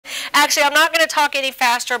Actually, I'm not going to talk any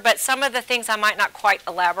faster, but some of the things I might not quite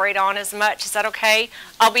elaborate on as much. Is that okay?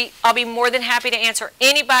 I'll be more than happy to answer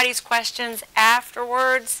anybody's questions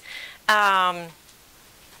afterwards. But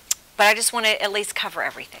I just want to at least cover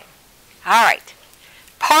everything. All right.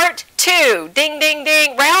 Part 2. Ding, ding,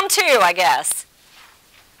 ding. Round 2, I guess.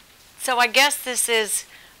 So I guess this is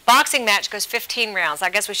boxing match goes 15 rounds. I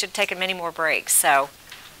guess we should have taken many more breaks. So,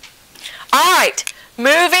 all right.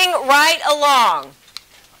 Moving right along.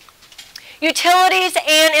 Utilities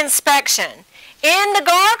and inspection. In the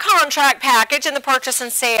GAR contract package in the purchase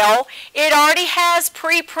and sale, it already has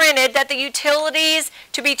pre-printed that the utilities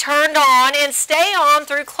to be turned on and stay on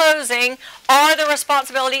through closing are the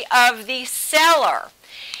responsibility of the seller.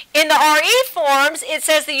 In the RE forms, it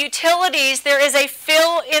says the utilities, there is a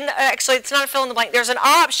fill in, actually it's not a fill in the blank, there's an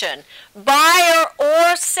option, buyer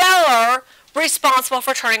or seller responsible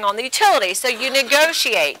for turning on the utility. So you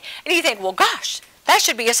negotiate. And you think, well, gosh, that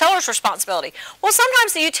should be a seller's responsibility. Well,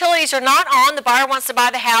 sometimes the utilities are not on. The buyer wants to buy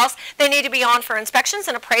the house. They need to be on for inspections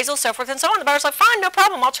and appraisals, so forth and so on. The buyer's like, fine, no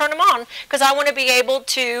problem. I'll turn them on because I want to be able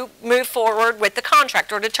to move forward with the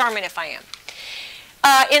contract or determine if I am.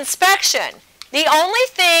 Inspection. The only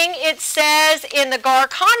thing it says in the GAR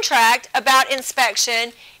contract about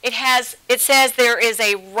inspection, it says there is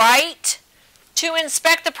a right to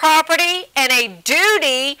inspect the property and a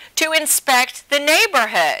duty to inspect the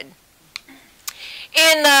neighborhood.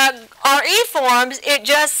 In the RE forms, it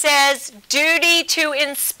just says duty to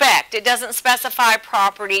inspect. It doesn't specify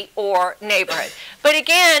property or neighborhood. But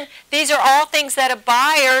again, these are all things that a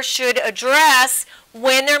buyer should address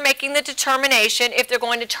when they're making the determination if they're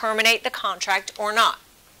going to terminate the contract or not.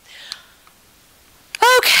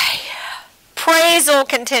 Okay, appraisal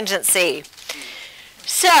contingency.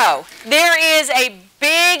 So, there is a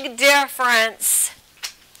big difference.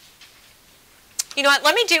 You know what,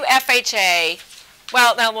 let me do FHA.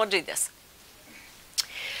 Well, now we'll do this.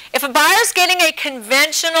 If a buyer's getting a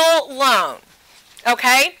conventional loan,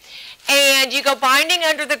 okay, and you go binding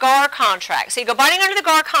under the GAR contract. So you go binding under the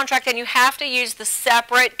GAR contract and you have to use the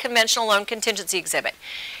separate conventional loan contingency exhibit.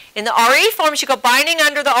 In the RE forms, you go binding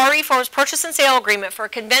under the RE forms purchase and sale agreement for a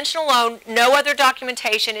conventional loan. No other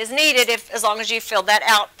documentation is needed as long as you filled that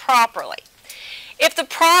out properly. If the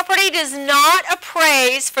property does not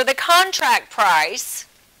appraise for the contract price,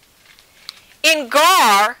 in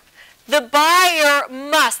GAR, the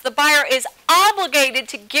buyer is obligated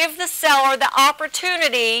to give the seller the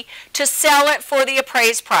opportunity to sell it for the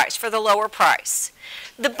appraised price, for the lower price.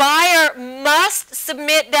 The buyer must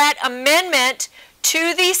submit that amendment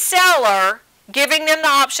to the seller, giving them the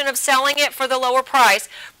option of selling it for the lower price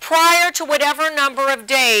prior to whatever number of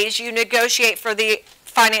days you negotiate for the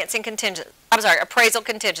appraisal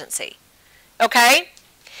contingency. Okay?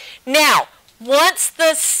 Now, once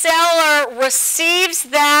the seller receives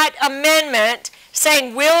that amendment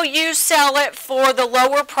saying, will you sell it for the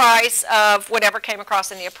lower price of whatever came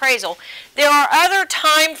across in the appraisal, there are other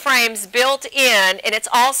time frames built in, and it's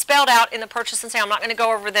all spelled out in the purchase and sale. I'm not going to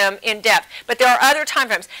go over them in depth, but there are other time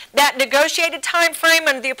frames. That negotiated time frame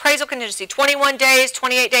under the appraisal contingency, 21 days,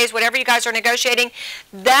 28 days, whatever you guys are negotiating,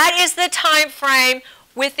 that is the time frame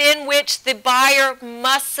within which the buyer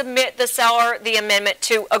must submit the seller the amendment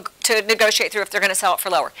to negotiate through if they're going to sell it for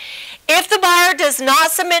lower. If the buyer does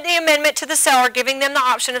not submit the amendment to the seller, giving them the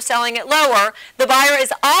option of selling it lower, the buyer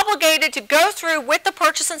is obligated to go through with the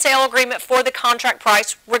purchase and sale agreement for the contract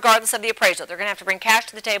price regardless of the appraisal. They're going to have to bring cash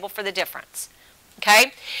to the table for the difference.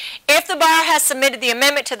 Okay? If the buyer has submitted the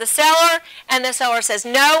amendment to the seller and the seller says,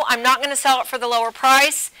 no, I'm not going to sell it for the lower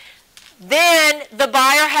price, then the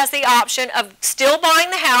buyer has the option of still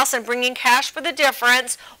buying the house and bringing cash for the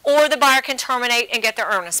difference, or the buyer can terminate and get their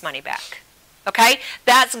earnest money back. Okay?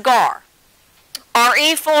 That's GAR.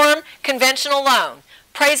 RE form, conventional loan.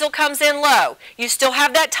 Appraisal comes in low. You still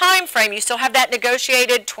have that time frame. You still have that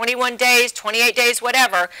negotiated 21 days, 28 days,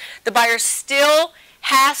 whatever. The buyer still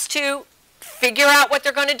has to figure out what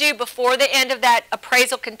they're going to do before the end of that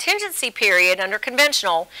appraisal contingency period under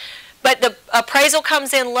conventional. But the appraisal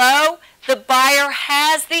comes in low. The buyer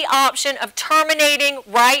has the option of terminating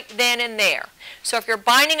right then and there. So if you're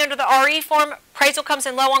binding under the RE form, appraisal comes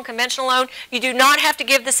in low on conventional loan, you do not have to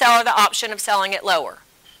give the seller the option of selling it lower.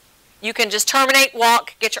 You can just terminate,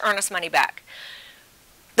 walk, get your earnest money back.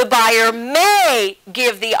 The buyer may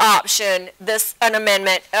give the option, an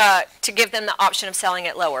amendment, to give them the option of selling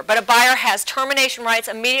it lower. But a buyer has termination rights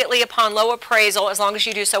immediately upon low appraisal as long as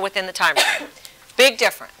you do so within the time frame. Big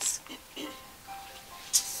difference.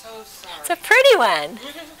 It's a pretty one.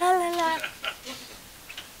 La, la, la.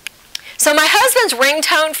 So my husband's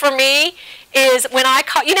ringtone for me is when I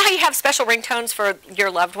call, you know how you have special ringtones for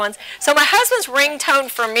your loved ones? So my husband's ringtone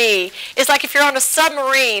for me is like if you're on a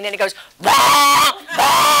submarine and it goes, bah,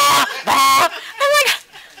 bah, bah. I'm like,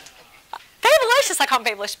 Babylicious, I call him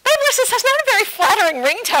Babylicious. Babylicious, that's not a very flattering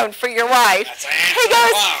ringtone for your wife. He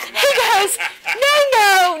goes,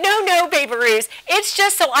 no, Baby Ruth. It's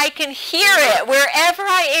just so I can hear it wherever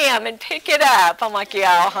I am and pick it up. I'm like,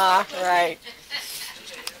 yeah, right.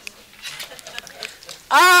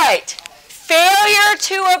 All right. Failure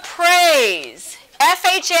to appraise.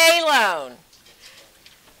 FHA loan.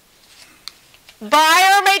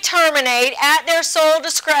 Buyer may terminate at their sole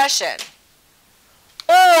discretion,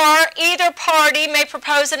 or either party may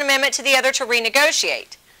propose an amendment to the other to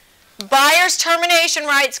renegotiate. Buyer's termination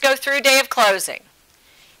rights go through day of closing.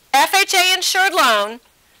 FHA insured loan,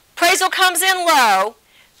 appraisal comes in low,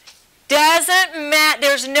 doesn't matter,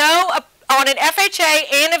 there's no, on an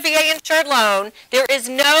FHA and a VA insured loan, there is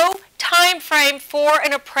no time frame for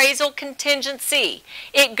an appraisal contingency.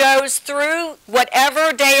 It goes through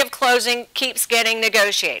whatever day of closing keeps getting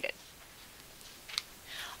negotiated.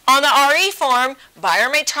 On the RE form, buyer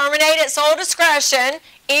may terminate at sole discretion.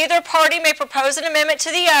 Either party may propose an amendment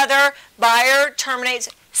to the other. Buyer terminates.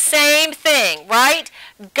 Same thing, right?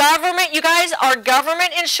 Government, you guys, are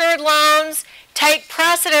government insured loans take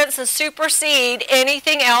precedence and supersede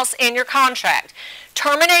anything else in your contract.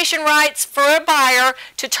 Termination rights for a buyer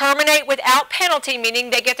to terminate without penalty, meaning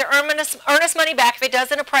they get their earnest money back if it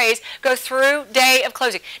doesn't appraise, go through day of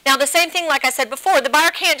closing. Now, the same thing, like I said before, the buyer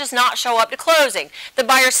can't just not show up to closing. The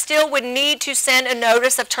buyer still would need to send a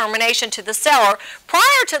notice of termination to the seller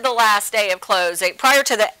prior to the last day of closing, prior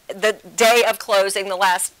to the day of closing, the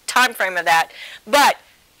last time frame of that. But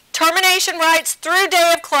termination rights through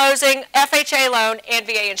day of closing, FHA loan and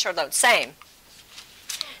VA insured loan, same.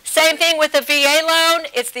 Same thing with the VA loan.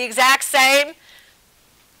 It's the exact same.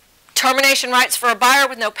 Termination rights for a buyer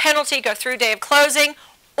with no penalty go through day of closing,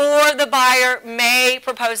 or the buyer may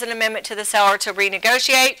propose an amendment to the seller to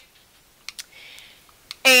renegotiate.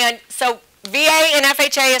 And so VA and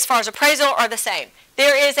FHA as far as appraisal are the same.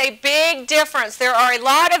 There is a big difference. There are a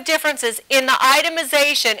lot of differences in the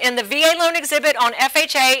itemization in the VA loan exhibit on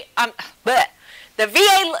FHA, the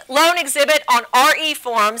VA loan exhibit on RE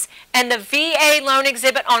forms and the VA loan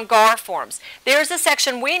exhibit on GAR forms. There's a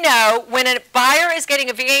section we know when a buyer is getting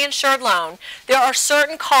a VA insured loan, there are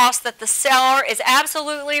certain costs that the seller is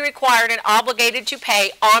absolutely required and obligated to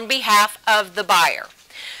pay on behalf of the buyer.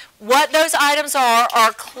 What those items are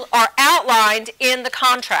outlined in the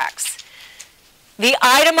contracts. The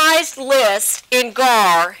itemized list in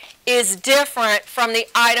GAR is different from the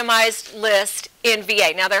itemized list in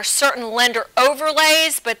VA. Now, there are certain lender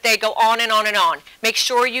overlays, but they go on and on and on. Make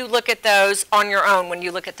sure you look at those on your own when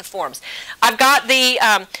you look at the forms. I've got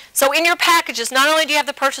the, so in your packages, not only do you have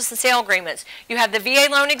the purchase and sale agreements, you have the VA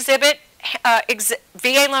loan exhibit,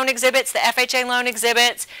 VA loan exhibits, the FHA loan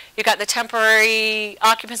exhibits, you've got the temporary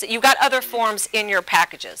occupancy, you've got other forms in your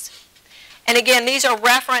packages. And again, these are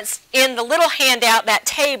referenced in the little handout, that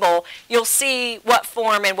table. You'll see what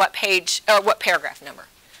form and what page, or what paragraph number.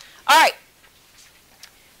 All right.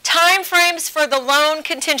 Time frames for the loan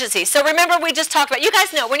contingency. So remember, we just talked about, you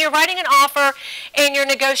guys know, when you're writing an offer and you're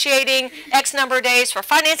negotiating X number of days for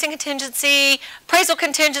financing contingency, appraisal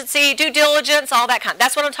contingency, due diligence, all that kind.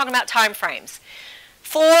 That's what I'm talking about, time frames.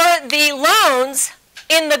 For the loans,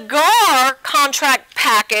 in the GAR contract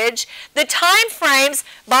package, the time frames,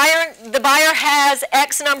 the buyer has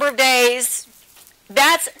X number of days.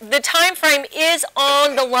 The time frame is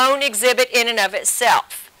on the loan exhibit in and of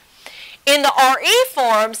itself. In the RE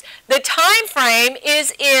forms, the time frame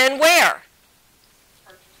is in where?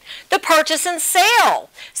 The purchase and sale.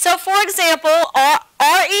 So, for example,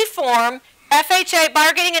 RE form, FHA,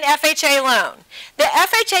 buyer getting an FHA loan. The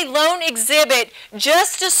FHA loan exhibit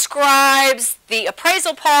just describes the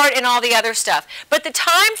appraisal part and all the other stuff. But the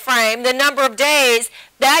time frame, the number of days,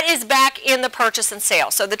 that is back in the purchase and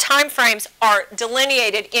sale. So the time frames are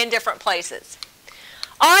delineated in different places.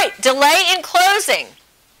 All right, delay in closing.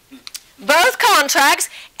 Both contracts,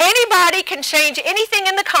 anybody can change anything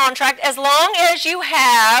in the contract as long as you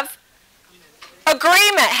have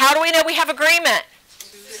agreement. How do we know we have agreement?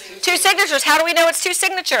 Two signatures. How do we know it's two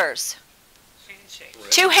signatures?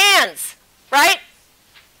 Two hands, right?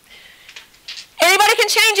 Anybody can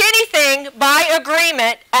change anything by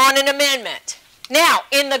agreement on an amendment. Now,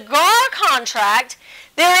 in the GAR contract,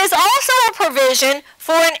 there is also a provision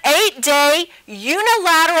for an 8-day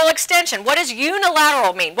unilateral extension. What does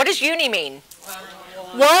unilateral mean? What does uni mean?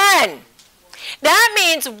 One. That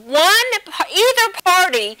means either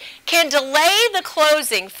party can delay the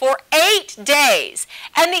closing for 8 days,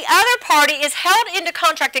 and the other party is held into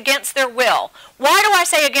contract against their will. Why do I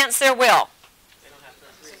say against their will?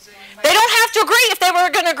 They don't have to agree. If they were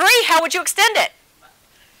going to agree, how would you extend it?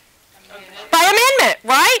 By amendment,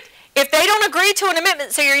 right? If they don't agree to an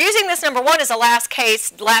amendment, so you're using this number 1 as a last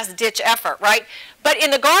case, last ditch effort, right? But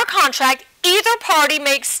in the GAR contract, either party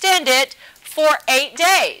may extend it for 8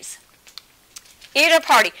 days. Either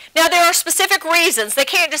party. Now there are specific reasons. They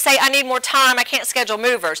can't just say, I need more time, I can't schedule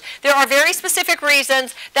movers. There are very specific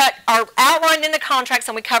reasons that are outlined in the contracts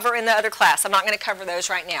and we cover in the other class. I'm not going to cover those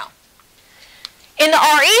right now. In the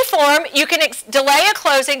RE form, you can delay a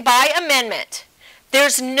closing by amendment.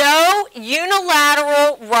 There's no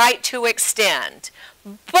unilateral right to extend.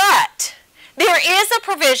 But there is a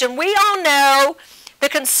provision. We all know the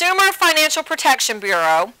Consumer Financial Protection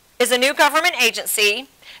Bureau is a new government agency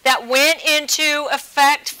that went into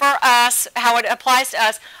effect for us, how it applies to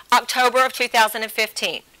us, October of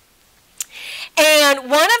 2015. And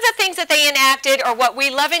one of the things that they enacted are what we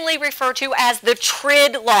lovingly refer to as the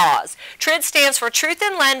TRID laws. TRID stands for Truth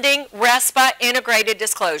in Lending, RESPA, Integrated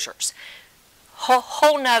Disclosures.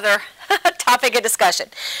 Whole nother topic of discussion.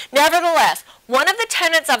 Nevertheless, one of the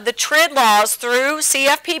tenets of the TRID laws through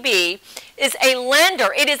CFPB is a lender.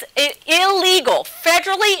 It is illegal,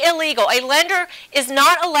 federally illegal. A lender is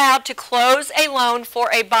not allowed to close a loan for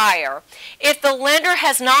a buyer if the lender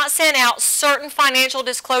has not sent out certain financial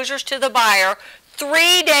disclosures to the buyer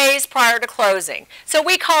 3 days prior to closing. So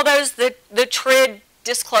we call those the TRID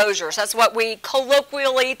disclosures. That's what we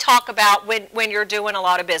colloquially talk about when you're doing a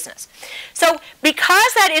lot of business. So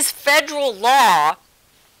because that is federal law,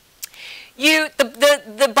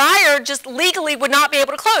 the buyer just legally would not be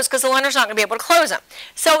able to close because the lender's not going to be able to close them.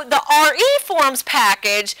 So the RE Forms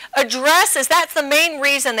package addresses, that's the main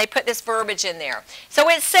reason they put this verbiage in there. So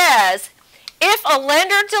it says, if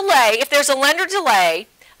there's a lender delay,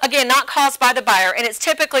 again, not caused by the buyer, and it's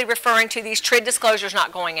typically referring to these TRID disclosures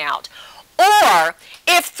not going out, or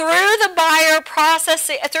if through the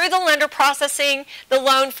lender processing the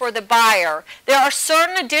loan for the buyer, there are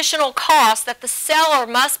certain additional costs that the seller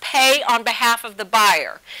must pay on behalf of the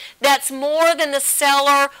buyer. That's more than the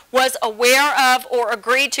seller was aware of or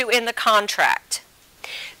agreed to in the contract.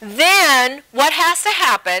 Then what has to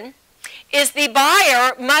happen is the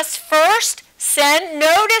buyer must first send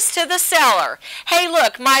notice to the seller. Hey,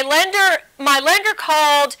 look, my lender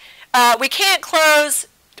called, we can't close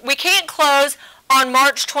on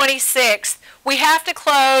March 26th. We have to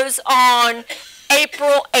close on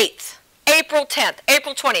April 8th, April 10th,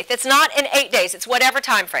 April 20th. It's not in 8 days. It's whatever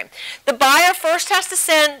time frame. The buyer first has to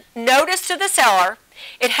send notice to the seller.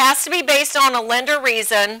 It has to be based on a lender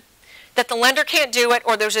reason that the lender can't do it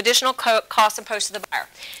or there's additional costs imposed to the buyer.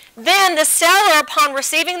 Then the seller, upon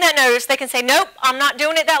receiving that notice, they can say, nope, I'm not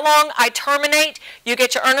doing it that long. I terminate. You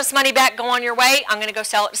get your earnest money back. Go on your way. I'm going to go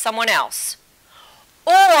sell it to someone else.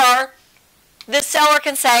 Or the seller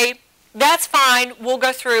can say, that's fine, we'll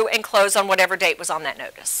go through and close on whatever date was on that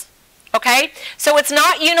notice. Okay? So it's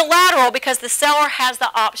not unilateral because the seller has the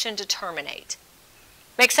option to terminate.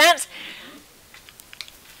 Make sense?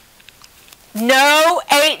 No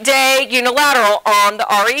 8-day unilateral on the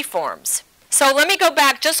RE forms. So let me go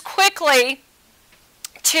back just quickly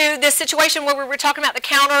to this situation where we were talking about the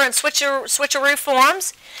counter and switcheroo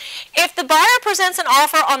forms. If the buyer presents an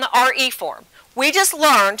offer on the RE form, we just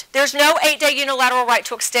learned there's no 8-day unilateral right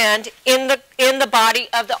to extend in the body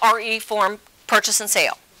of the RE form purchase and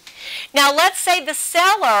sale. Now let's say the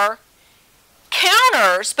seller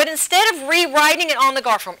counters, but instead of rewriting it on the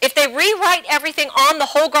GAR form, if they rewrite everything on the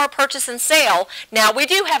whole GAR purchase and sale, now we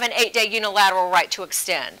do have an 8-day unilateral right to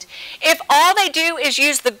extend. If all they do is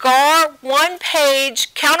use the GAR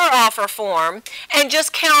one-page counteroffer form and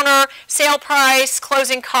just counter sale price,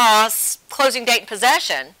 closing costs, closing date and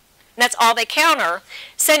possession, and that's all they counter,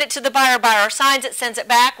 send it to the buyer, buyer signs it, sends it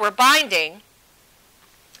back, we're binding.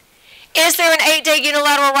 Is there an 8-day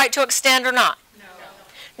unilateral right to extend or not?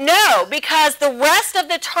 No, because the rest of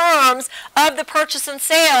the terms of the purchase and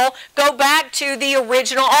sale go back to the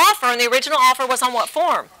original offer, and the original offer was on what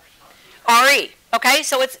form? RE. Okay,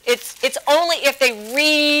 so it's only if they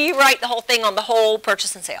rewrite the whole thing on the whole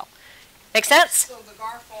purchase and sale. Make sense? So the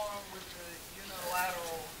GAR form with the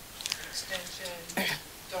unilateral extension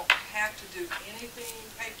don't have to do anything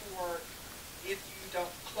paperwork if you don't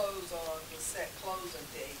close on the set closing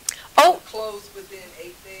date. Oh. Close within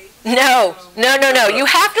 8 days? No. You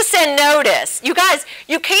have to send notice. You guys,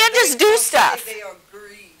 you can't just do stuff. They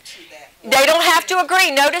agree to that. They don't have to agree.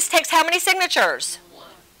 Notice takes how many signatures?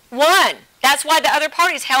 One. That's why the other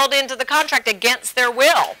party's held into the contract against their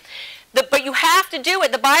will. But you have to do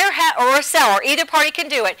it. The buyer or a seller, either party can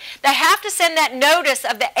do it. They have to send that notice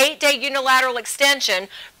of the 8-day unilateral extension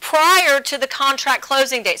prior to the contract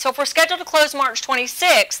closing date. So if we're scheduled to close March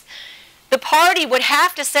 26th, the party would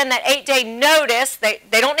have to send that 8-day notice. They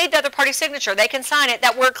don't need the other party's signature. They can sign it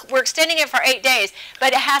that we're extending it for 8 days,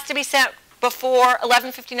 but it has to be sent before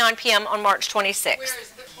 11:59 p.m. on March 26th.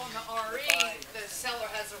 Whereas on the RE, the seller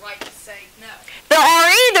has the right to say no. The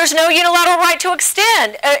RE, there's no unilateral right to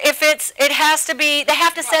extend. It has to be, they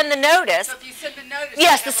have to send the notice. So if you send the notice,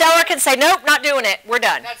 Yes, the seller can say, nope, not doing it. We're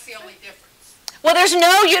done. That's the only difference. Well, there's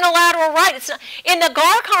no unilateral right. It's not, in the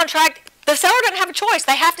GAR contract, the seller doesn't have a choice.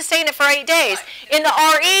 They have to stay in it for 8 days. Right. In the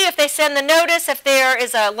RE, if they send the notice, if there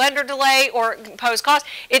is a lender delay or imposed cost,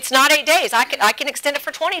 it's not 8 days. I can extend it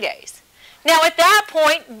for 20 days. Now, at that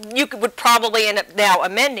point, you would probably end up now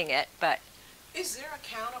amending it, but. Is there a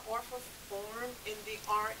counteroffer form in the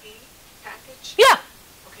RE package? Yeah.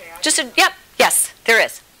 Okay. Yep, yes, there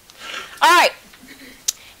is. All right.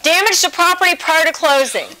 Damage to property prior to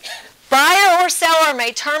closing. Buyer or seller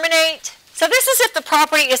may terminate. So this is if the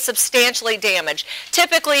property is substantially damaged,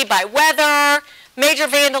 typically by weather, major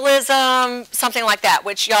vandalism, something like that,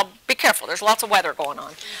 which y'all be careful. There's lots of weather going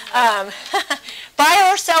on.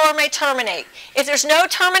 Buyer or seller may terminate. If there's no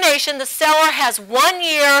termination, the seller has 1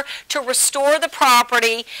 year to restore the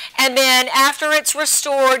property, and then after it's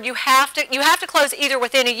restored, you have to close either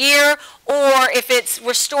within a year, or if it's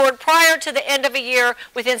restored prior to the end of a year,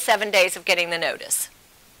 within 7 days of getting the notice.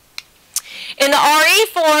 In the RE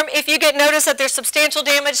form, if you get notice that there's substantial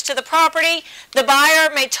damage to the property, the buyer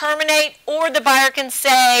may terminate, or the buyer can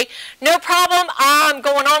say, no problem, I'm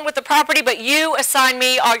going on with the property, but you assign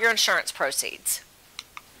me all your insurance proceeds.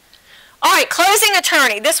 All right, closing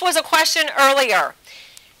attorney. This was a question earlier.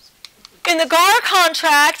 In the GAR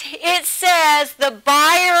contract, it says the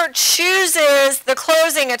buyer chooses the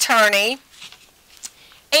closing attorney,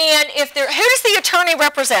 and if who does the attorney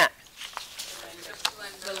represent?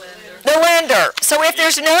 The lender. So if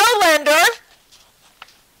there's no lender,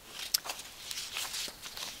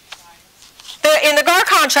 in the GAR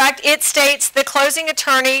contract, it states the closing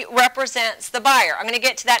attorney represents the buyer. I'm going to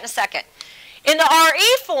get to that in a second. In the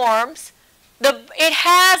RE forms, it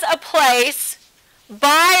has a place,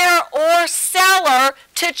 buyer or seller,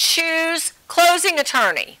 to choose closing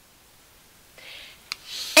attorney.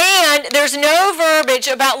 And there's no verbiage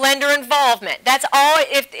about lender involvement. That's all.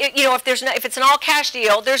 If it's an all-cash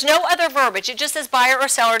deal, there's no other verbiage. It just says buyer or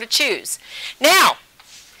seller to choose. Now,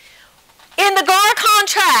 in the GAR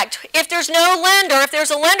contract, if there's no lender, if there's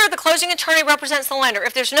a lender, the closing attorney represents the lender.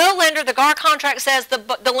 If there's no lender, the GAR contract says the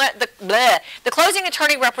closing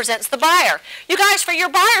attorney represents the buyer. You guys, for your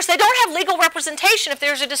buyers, they don't have legal representation if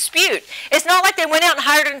there's a dispute. It's not like they went out and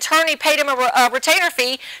hired an attorney, paid him a retainer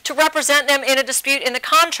fee to represent them in a dispute in the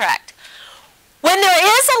contract. When there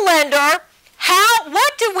is a lender,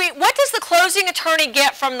 what does the closing attorney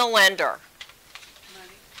get from the lender?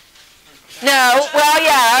 No, well,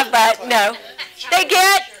 yeah, but no. They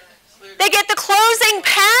get the closing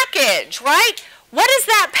package, right? What is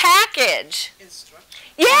that package?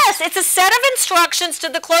 Yes, it's a set of instructions to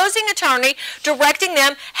the closing attorney directing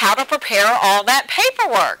them how to prepare all that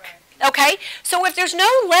paperwork. Okay? So if there's no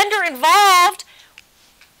lender involved,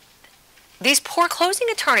 these poor closing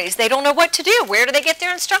attorneys, they don't know what to do. Where do they get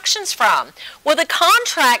their instructions from? Well, the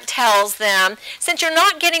contract tells them, since you're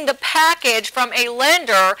not getting the package from a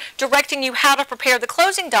lender directing you how to prepare the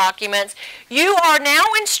closing documents, you are now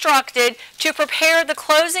instructed to prepare the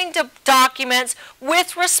closing documents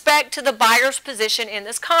with respect to the buyer's position in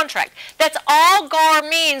this contract. That's all GAR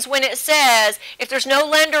means when it says, if there's no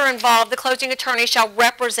lender involved, the closing attorney shall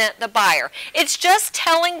represent the buyer. It's just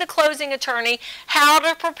telling the closing attorney how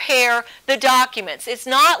to prepare the documents. It's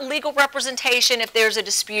not legal representation if there's a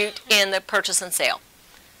dispute in the purchase and sale.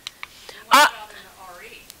 All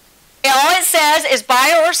it says is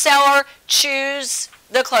buyer or seller choose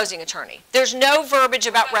the closing attorney. There's no verbiage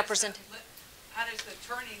about representation. How does the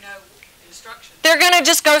attorney know instructions? They're going to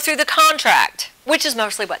just go through the contract, which is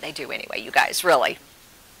mostly what they do anyway, you guys, really.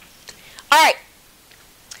 All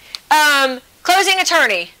right. Closing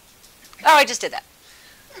attorney. Oh, I just did that.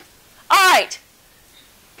 All right.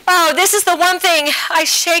 Oh, this is the one thing I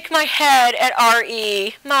shake my head at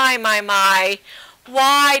RE. My.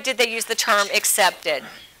 Why did they use the term accepted?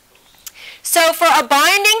 So for a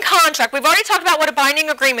binding contract, we've already talked about what a binding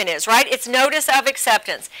agreement is, right? It's notice of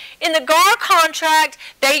acceptance. In the GAR contract,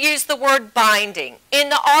 they use the word binding. In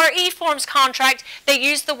the RE forms contract, they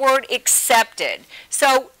use the word accepted.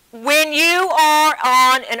 So when you are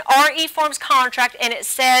on an RE forms contract and it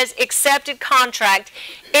says accepted contract,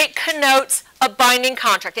 it connotes a binding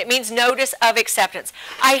contract. It means notice of acceptance.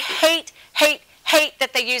 I hate hate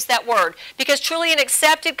that they use that word, because truly an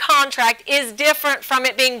accepted contract is different from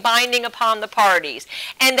it being binding upon the parties.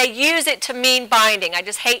 And they use it to mean binding. I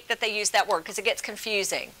just hate that they use that word because it gets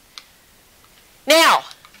confusing. Now,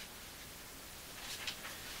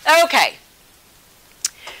 okay.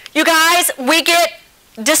 You guys, we get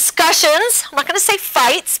discussions. I'm not going to say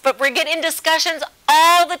fights, but we get in discussions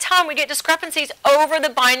all the time. We get discrepancies over the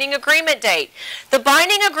binding agreement date. The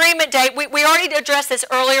binding agreement date, we already addressed this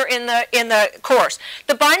earlier in the course.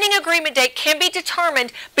 The binding agreement date can be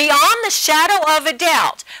determined beyond the shadow of a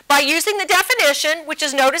doubt by using the definition, which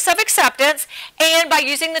is notice of acceptance, and by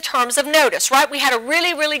using the terms of notice, right? We had a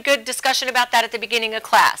really, really good discussion about that at the beginning of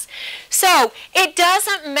class. So it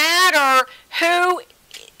doesn't matter who.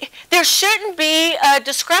 There shouldn't be a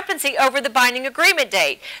discrepancy over the binding agreement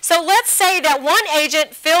date. So let's say that one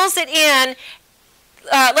agent fills it in.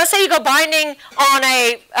 Let's say you go binding on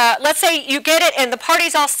let's say you get it and the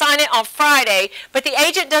parties all sign it on Friday, but the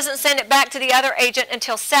agent doesn't send it back to the other agent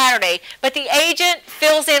until Saturday. But the agent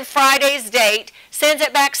fills in Friday's date, sends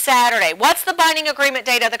it back Saturday. What's the binding agreement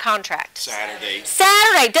date of the contract? Saturday.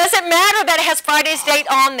 Saturday. Doesn't matter that it has Friday's date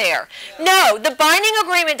on there. No, the binding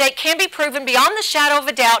agreement date can be proven beyond the shadow of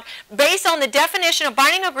a doubt based on the definition of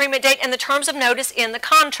binding agreement date and the terms of notice in the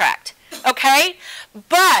contract. Okay?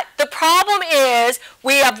 But the problem is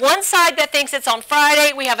we have one side that thinks it's on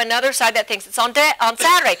Friday. We have another side that thinks it's on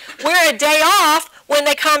Saturday. We're a day off when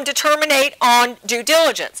they come to terminate on due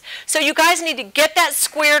diligence. So you guys need to get that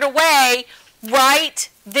squared away right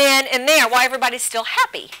then and there while everybody's still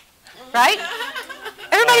happy, right?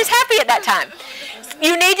 Everybody's happy at that time.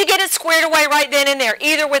 You need to get it squared away right then and there,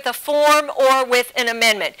 either with a form or with an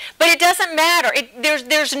amendment. But it doesn't matter.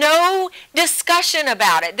 There's no discussion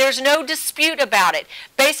about it. There's no dispute about it.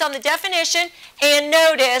 Based on the definition and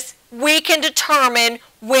notice, we can determine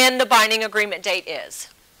when the binding agreement date is.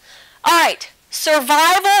 All right,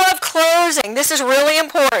 survival of closing. This is really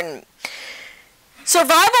important.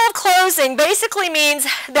 Survival of closing basically means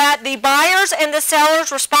that the buyer's and the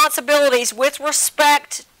seller's responsibilities with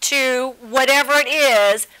respect to whatever it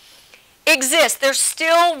is exist. They're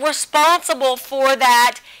still responsible for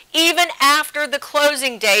that even after the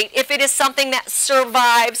closing date if it is something that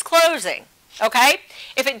survives closing. Okay?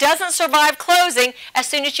 If it doesn't survive closing, as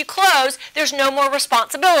soon as you close, there's no more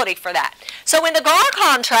responsibility for that. So in the GAR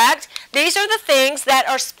contract, these are the things that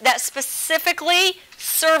specifically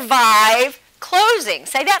survive closing.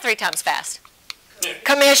 Say that 3 times fast.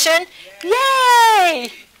 Commission.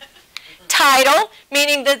 Yay! Title,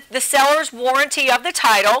 meaning the seller's warranty of the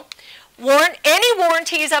title. Any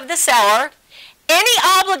warranties of the seller. Any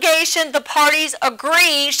obligation the parties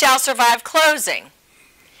agree shall survive closing.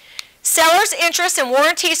 Seller's interest in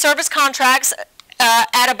warranty service contracts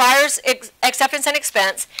at a buyer's acceptance and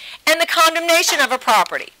expense. And the condemnation of a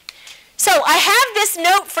property. So I have this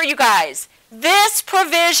note for you guys. This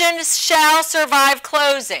provision shall survive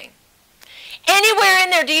closing. Anywhere in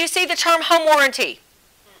there, do you see the term home warranty?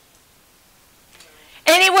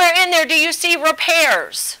 Anywhere in there, do you see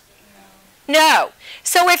repairs? No.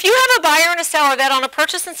 So if you have a buyer and a seller that on a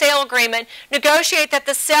purchase and sale agreement negotiate that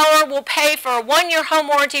the seller will pay for a 1-year home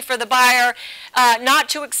warranty for the buyer not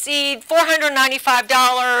to exceed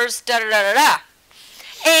 $495,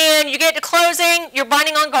 and you get to closing, you're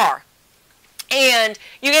binding on GAR. And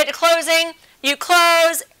you get to closing, you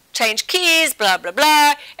close, change keys, blah, blah,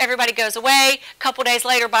 blah. Everybody goes away. A couple days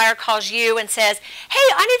later, buyer calls you and says,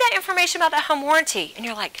 hey, I need that information about that home warranty. And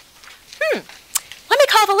you're like, let me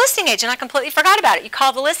call the listing agent. I completely forgot about it. You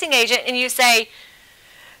call the listing agent and you say,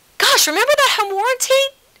 gosh, remember that home warranty?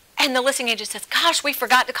 And the listing agent says, gosh, we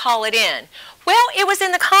forgot to call it in. Well, it was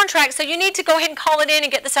in the contract, so you need to go ahead and call it in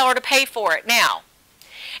and get the seller to pay for it now.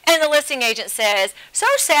 And the listing agent says, so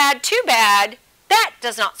sad, too bad, that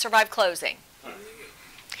does not survive closing.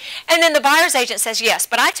 And then the buyer's agent says, yes,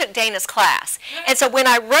 but I took Dana's class. And so when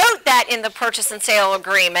I wrote that in the purchase and sale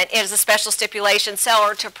agreement, it is a special stipulation,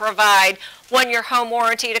 seller to provide 1-year home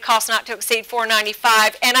warranty to cost not to exceed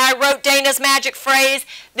 $495. And I wrote Dana's magic phrase,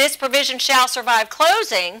 this provision shall survive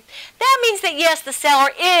closing. That means that, yes, the seller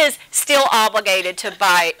is still obligated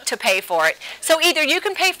to pay for it. So either you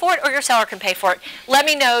can pay for it or your seller can pay for it. Let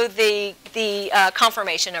me know the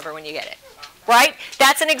confirmation number when you get it. Right?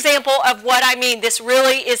 That's an example of what I mean. This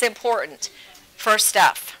really is important for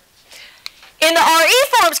stuff. In the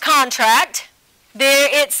RE Forms contract,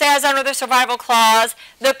 it says under the survival clause,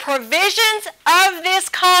 the provisions of this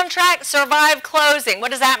contract survive closing.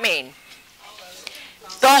 What does that mean?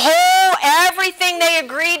 Everything they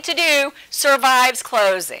agreed to do survives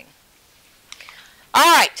closing. All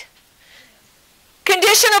right.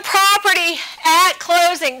 Condition of property at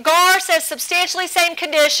closing. GAR says substantially same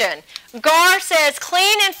condition. GAR says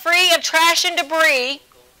clean and free of trash and debris.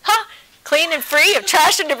 Clean and free of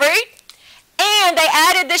trash and debris. And they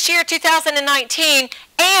added this year, 2019,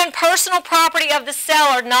 and personal property of the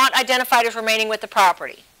seller not identified as remaining with the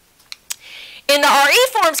property. In the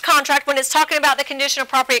RE Forms contract, when it's talking about the condition of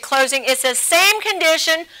property at closing, it says same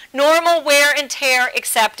condition, normal wear and tear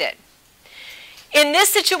accepted. In this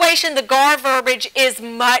situation, the GAR verbiage is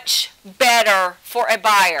much better for a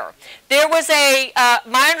buyer. There was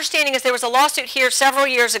my understanding is there was a lawsuit here several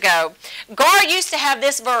years ago. GAR used to have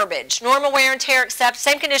this verbiage, normal wear and tear accepted,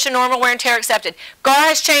 same condition, normal wear and tear accepted. GAR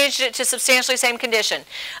has changed it to substantially same condition.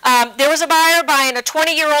 There was a buyer buying a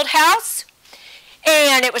 20-year-old house,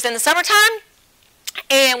 and it was in the summertime,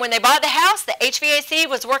 and when they bought the house, the HVAC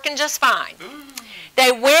was working just fine.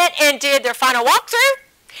 They went and did their final walkthrough,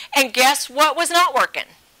 and guess what was not working?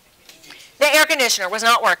 The air conditioner was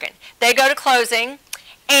not working. They go to closing,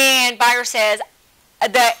 and buyer says,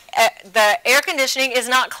 the air conditioning is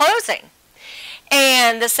not closing.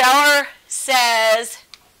 And the seller says,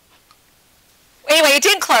 anyway, it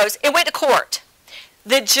didn't close. It went to court.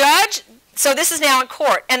 The judge, so this is now in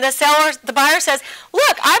court, and the buyer says,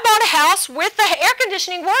 look, I bought a house with the air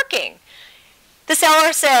conditioning working. The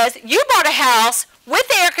seller says, you bought a house with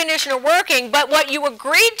the air conditioner working, but what you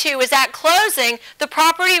agreed to is at closing, the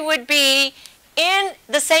property would be in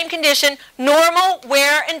the same condition, normal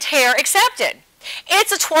wear and tear accepted.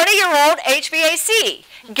 It's a 20-year-old HVAC.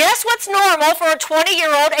 Guess what's normal for a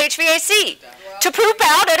 20-year-old HVAC? To poop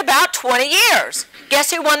out at about 20 years.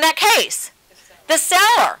 Guess who won that case? The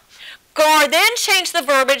seller. GAR then changed the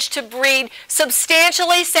verbiage to read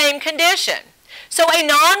substantially same condition. So a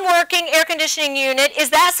non-working air conditioning unit, is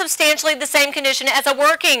that substantially the same condition as a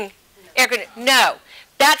working air conditioning? No.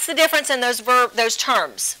 That's the difference in those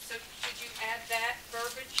terms. So should you add that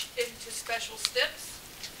verbiage into special steps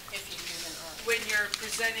when you're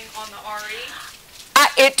presenting on the RE?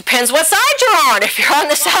 It depends what side you're on. If you're on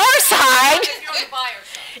the seller side, If you're on the buyer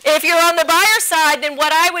side. if you're on the buyer side, then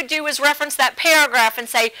what I would do is reference that paragraph and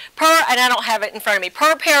say, and I don't have it in front of me,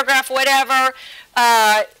 per paragraph, whatever,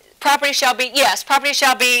 property shall be in at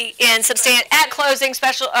closing,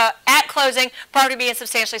 property be in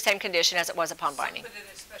substantially same condition as it was upon binding.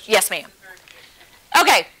 Yes, ma'am.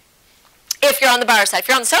 Okay. If you're on the buyer side. If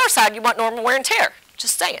you're on the seller side, you want normal wear and tear.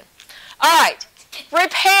 Just saying. All right.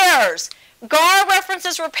 Repairs. GAR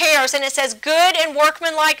references repairs, and it says good and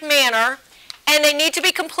workmanlike manner, and they need to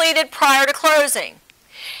be completed prior to closing.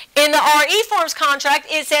 In the RE Forms contract,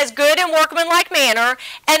 it says good and workmanlike manner,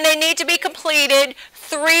 and they need to be completed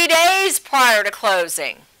 3 days prior to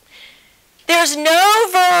closing. There's no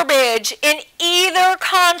verbiage in either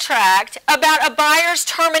contract about a buyer's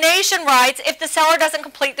termination rights if the seller doesn't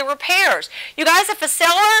complete the repairs. You guys, if a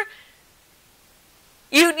seller,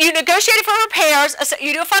 you negotiated for repairs,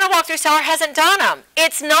 you do a final walkthrough, seller hasn't done them.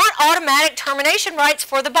 It's not automatic termination rights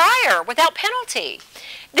for the buyer without penalty.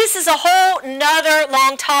 This is a whole nother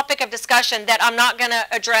long topic of discussion that I'm not going to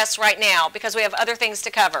address right now because we have other things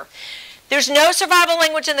to cover. There's no survival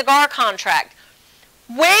language in the GAR contract.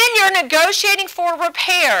 When you're negotiating for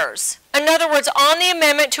repairs, in other words, on the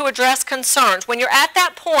amendment to address concerns, when you're at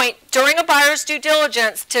that point during a buyer's due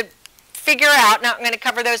diligence to figure out, now I'm going to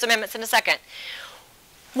cover those amendments in a second,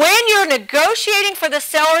 when you're negotiating for the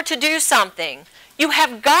seller to do something, you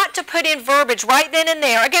have got to put in verbiage right then and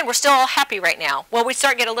there. Again, we're still all happy right now. Well, we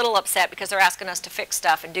start to get a little upset because they're asking us to fix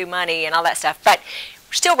stuff and do money and all that stuff, but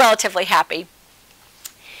we're still relatively happy.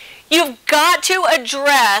 You've got to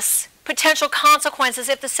address potential consequences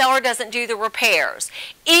if the seller doesn't do the repairs.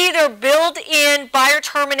 Either build in buyer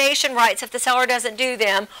termination rights if the seller doesn't do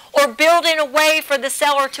them, or build in a way for the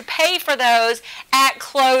seller to pay for those at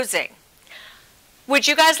closing. Would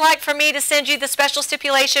you guys like for me to send you the special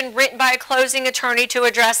stipulation written by a closing attorney to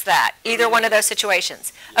address that? Either one of those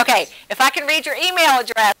situations. Okay, if I can read your email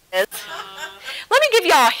addresses, let me give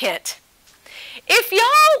y'all a hint. If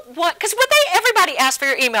y'all want, because everybody asks for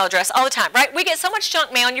your email address all the time, right? We get so much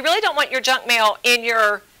junk mail, and you really don't want your junk mail in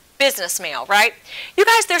your business mail, right? You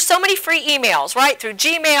guys, there's so many free emails, right? Through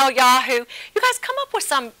Gmail, Yahoo. You guys come up with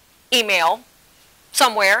some email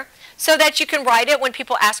somewhere so that you can write it when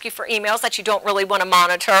people ask you for emails that you don't really want to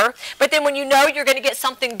monitor. But then when you know you're going to get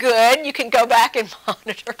something good, you can go back and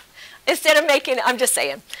monitor instead of making, I'm just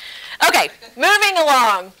saying. Okay, moving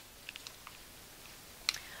along.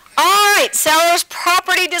 All right, seller's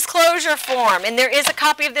property disclosure form, and there is a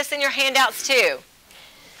copy of this in your handouts too.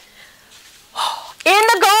 In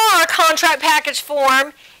the GAR contract package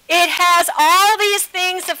form, it has all these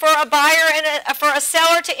things for a buyer and for a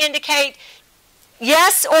seller to indicate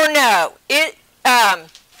yes or no.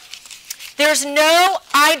 there's no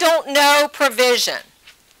I don't know provision.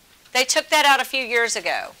 They took that out a few years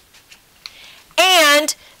ago.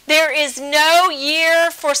 And there is no year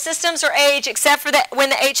for systems or age except for when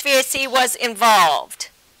the HVAC was involved.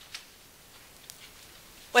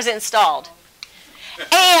 Was installed.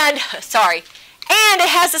 And, sorry, and it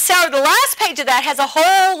has a seller, the last page of that has a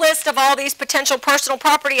whole list of all these potential personal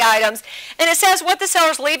property items, and it says what the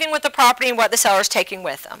seller's leaving with the property and what the seller's taking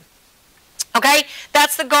with them. Okay,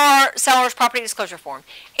 that's the GAR seller's property disclosure form.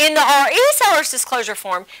 In the RE seller's disclosure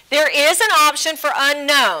form, there is an option for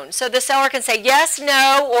unknown. So the seller can say yes,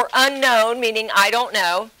 no, or unknown, meaning I don't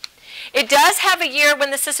know. It does have a year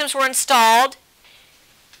when the systems were installed,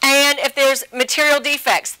 and if there's material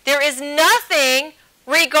defects. There is nothing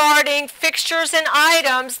regarding fixtures and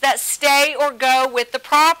items that stay or go with the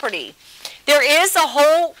property. There is a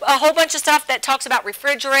whole bunch of stuff that talks about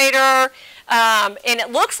refrigerator, and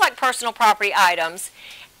it looks like personal property items.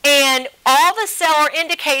 And all the seller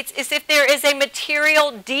indicates is if there is a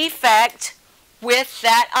material defect with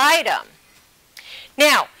that item.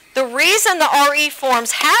 Now, the reason the RE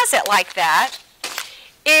forms has it like that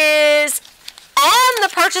is on the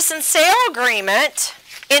purchase and sale agreement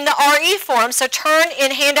in the RE form, so turn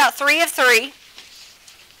in handout 3 of 3,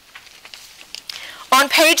 on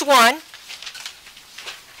page 1,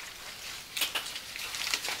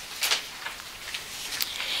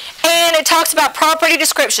 and it talks about property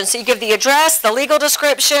description. So you give the address, the legal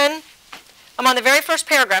description. I'm on the very first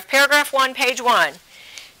paragraph, paragraph 1, page 1.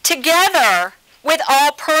 Together with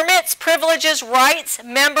all permits, privileges, rights,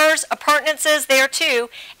 members, appurtenances thereto,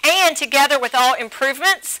 and together with all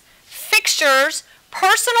improvements, fixtures,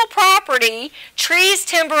 personal property, trees,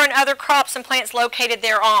 timber, and other crops and plants located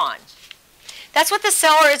thereon. That's what the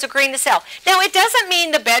seller is agreeing to sell. Now, it doesn't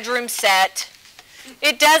mean the bedroom set.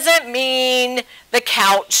 It doesn't mean the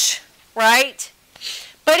couch, right?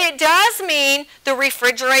 But it does mean the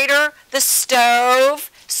refrigerator, the stove,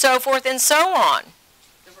 so forth and so on.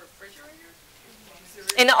 The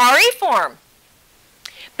refrigerator? In the RE form.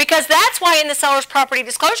 Because that's why in the seller's property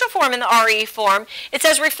disclosure form in the RE form, it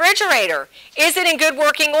says refrigerator. Is it in good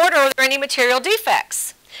working order? Are there any material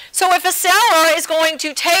defects? So if a seller is going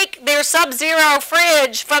to take their Sub-Zero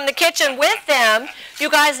fridge from the kitchen with them, you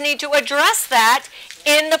guys need to address that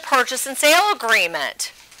in the purchase and sale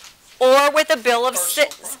agreement or with a bill of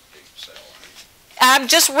sale. I'm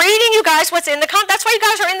just reading you guys what's in the contract. That's why you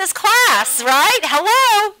guys are in this class, right?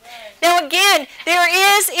 Hello. Now again, there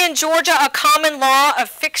is in Georgia a common law of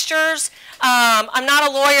fixtures. I'm not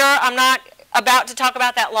a lawyer. I'm not about to talk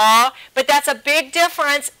about that law, but that's a big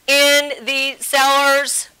difference in the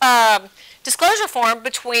seller's disclosure form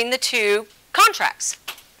between the two contracts.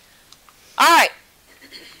 All right.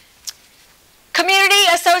 Community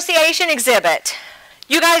Association Exhibit.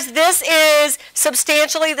 You guys, this is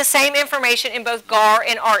substantially the same information in both GAR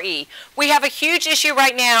and RE. We have a huge issue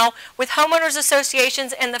right now with homeowners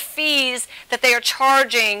associations and the fees that they are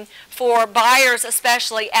charging for buyers,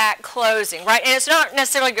 especially at closing, right? And it's not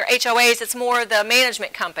necessarily your HOAs, it's more the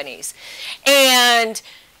management companies. And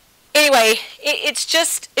anyway, it's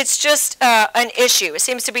just an issue. It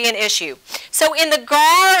seems to be an issue. So in the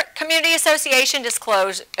GAR Community Association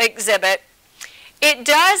Disclosure Exhibit, it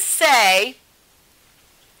does say,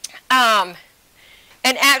 and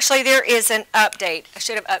actually there is an update. I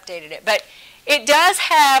should have updated it. But it does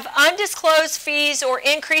have undisclosed fees or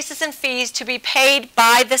increases in fees to be paid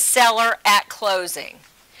by the seller at closing.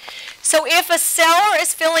 So if a seller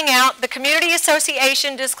is filling out the Community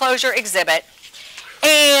Association Disclosure Exhibit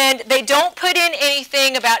and they don't put in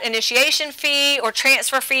anything about initiation fee or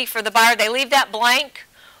transfer fee for the buyer, they leave that blank,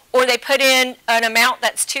 or they put in an amount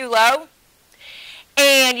that's too low,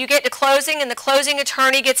 and you get to closing and the closing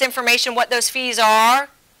attorney gets information what those fees are,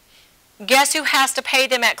 guess who has to pay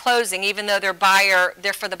them at closing even though they're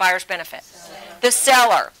for the buyer's benefit? The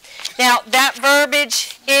seller. Now that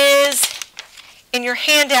verbiage is in your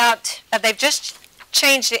handout. They've just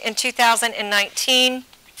changed it in 2019.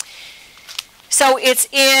 So it's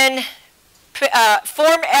in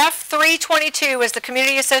Form F322 is the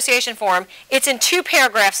Community Association form. It's in 2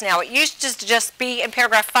 paragraphs now. It used to just be in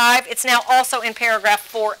paragraph 5. It's now also in paragraph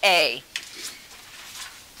 4A.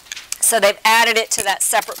 So they've added it to that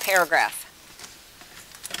separate paragraph.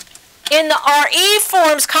 In the RE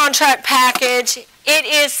Forms Contract package, it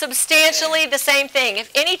is substantially the same thing.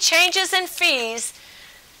 If any changes in fees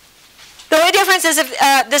The only difference is if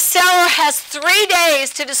the seller has 3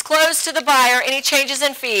 days to disclose to the buyer any changes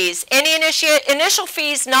in fees. Any initial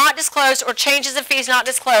fees not disclosed or changes in fees not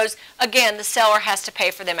disclosed, again, the seller has to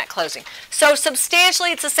pay for them at closing. So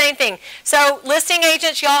substantially, it's the same thing. So listing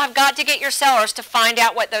agents, y'all have got to get your sellers to find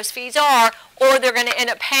out what those fees are, or they're going to end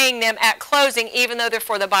up paying them at closing, even though they're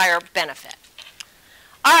for the buyer benefit.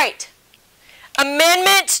 All right.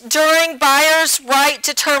 Amendment during buyer's right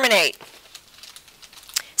to terminate.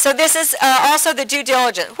 So this is also the due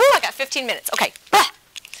diligence. Whew, I got 15 minutes. Okay.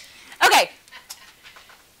 Okay.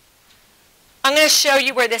 I'm going to show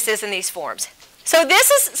you where this is in these forms. So when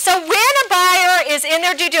a buyer is in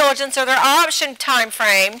their due diligence or their option time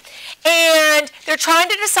frame, and they're trying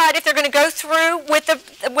to decide if they're going to go through with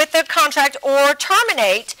the contract or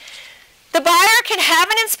terminate, the buyer can have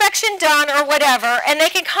an inspection done or whatever, and they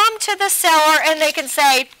can come to the seller and they can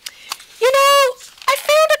say, you know, I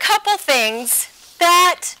found a couple things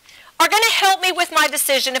that are going to help me with my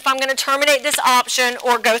decision if I'm going to terminate this option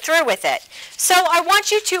or go through with it. So I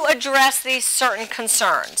want you to address these certain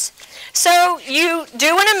concerns. So you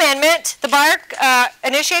do an amendment. The buyer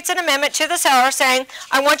initiates an amendment to the seller saying,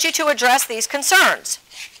 I want you to address these concerns.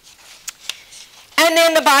 And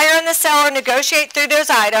then the buyer and the seller negotiate through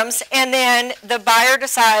those items, and then the buyer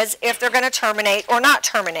decides if they're going to terminate or not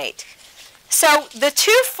terminate. So the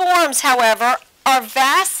two forms, however, are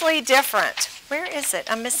vastly different. Where is it?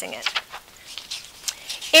 I'm missing it.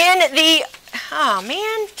 In the, oh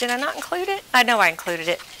man, did I not include it? I know I included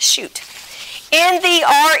it. Shoot. In the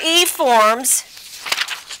RE forms,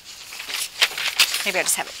 maybe I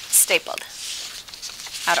just have it stapled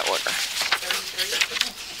out of order. 33?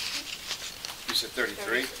 You said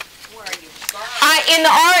 33? Where are you? In the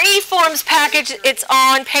RE forms package, it's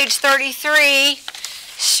on page 33.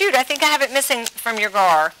 Shoot, I think I have it missing from your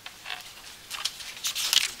GAR.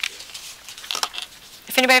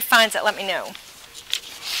 If anybody finds it, let me know.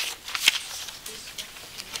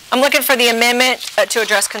 I'm looking for the amendment to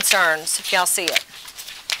address concerns, if y'all see it.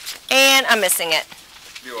 And I'm missing it.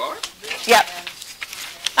 You are? Yep.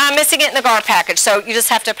 I'm missing it in the GAR package, so you just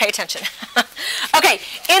have to pay attention. Okay,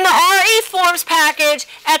 in the RE forms package,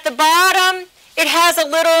 at the bottom, it has a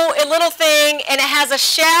little thing, and it has a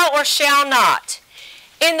shall or shall not.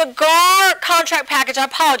 In the GAR contract package, I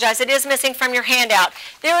apologize, it is missing from your handout.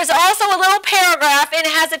 There is also a little paragraph, and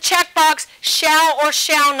it has a checkbox, shall or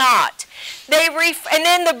shall not. And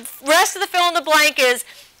then the rest of the fill in the blank is,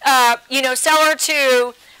 seller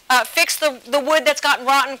to fix the wood that's gotten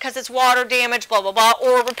rotten because it's water damage, blah, blah, blah,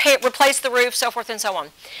 or replace the roof, so forth and so on.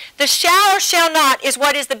 The shall or shall not is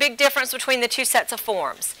what is the big difference between the two sets of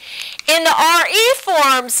forms. In the RE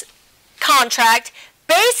forms contract,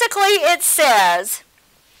 basically it says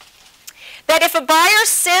that if a buyer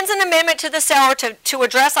sends an amendment to the seller to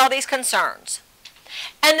address all these concerns,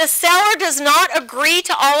 and the seller does not agree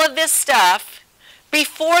to all of this stuff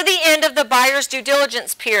before the end of the buyer's due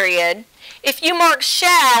diligence period, if you mark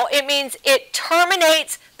shall, it means it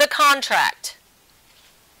terminates the contract.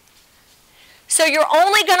 So you're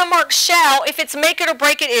only going to mark shall if it's make it or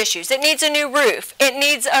break it issues. It needs a new roof. It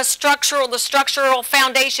needs the structural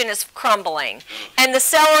foundation is crumbling, and the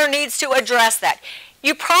seller needs to address that.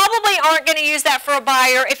 You probably aren't going to use that for a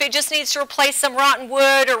buyer if it just needs to replace some rotten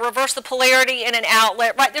wood or reverse the polarity in an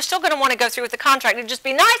outlet, right? They're still going to want to go through with the contract. It would just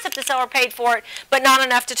be nice if the seller paid for it, but not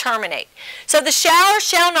enough to terminate. So the shall or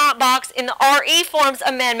shall not box in the RE forms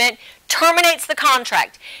amendment terminates the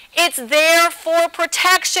contract. It's there for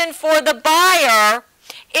protection for the buyer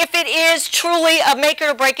if it is truly a make it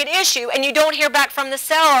or break it issue and you don't hear back from the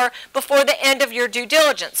seller before the end of your due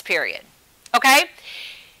diligence period. Okay?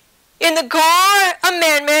 In the GAR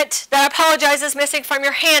amendment, that I apologize is missing from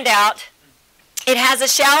your handout, it has a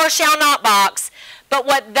shall or shall not box, but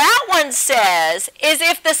what that one says is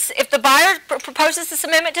if the buyer proposes this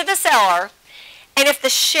amendment to the seller, and if the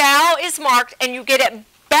shall is marked and you get it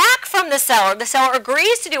back from the seller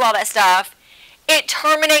agrees to do all that stuff, it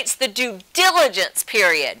terminates the due diligence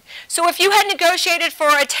period. So if you had negotiated for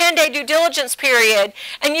a 10-day due diligence period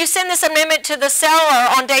and you send this amendment to the seller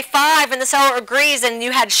on day 5 and the seller agrees and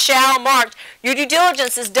you had shall marked, your due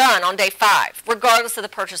diligence is done on day 5, regardless of the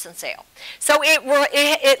purchase and sale. So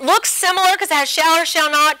it looks similar because it has shall or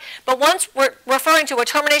shall not, but once we're referring to a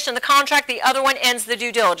termination of the contract, the other one ends the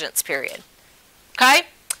due diligence period. Okay?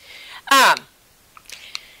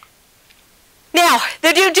 Now,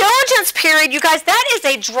 the due diligence period, you guys, that is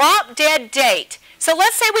a drop-dead date. So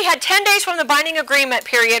let's say we had 10 days from the binding agreement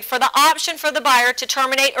period for the option for the buyer to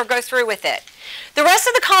terminate or go through with it. The rest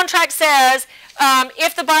of the contract says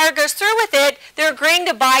if the buyer goes through with it, they're agreeing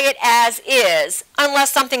to buy it as is,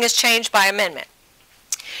 unless something is changed by amendment.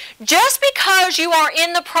 Just because you are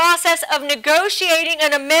in the process of negotiating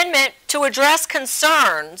an amendment to address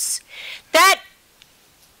concerns, that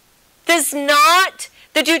does not,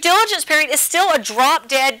 the due diligence period is still a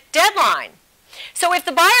drop-dead deadline. So if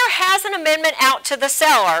the buyer has an amendment out to the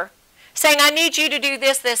seller saying, I need you to do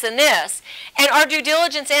this, this, and this, and our due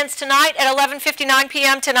diligence ends tonight at 11:59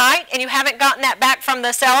 p.m. tonight, and you haven't gotten that back from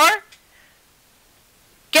the seller,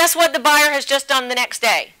 guess what the buyer has just done the next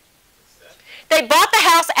day? They bought the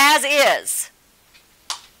house as is,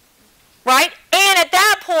 right? And at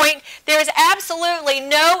that point, there is absolutely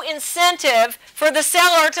no incentive for the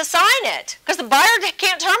seller to sign it because the buyer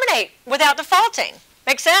can't terminate without defaulting.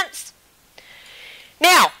 Make sense?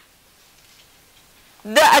 Now,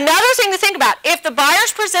 another thing to think about, if the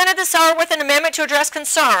buyer's presented the seller with an amendment to address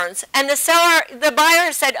concerns, and the buyer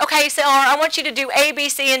has said, okay, seller, I want you to do A, B,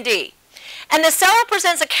 C, and D. And the seller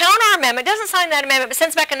presents a counter amendment, doesn't sign that amendment, but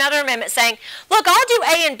sends back another amendment saying, look, I'll do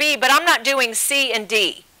A and B, but I'm not doing C and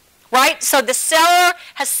D. Right? So the seller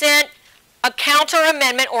has sent a counter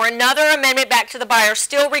amendment or another amendment back to the buyer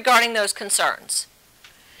still regarding those concerns.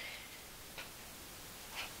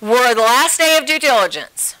 We're the last day of due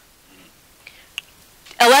diligence.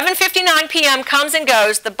 11:59 p.m. comes and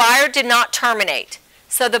goes. The buyer did not terminate.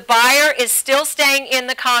 So the buyer is still staying in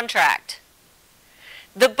the contract.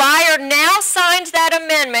 The buyer now signs that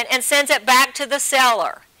amendment and sends it back to the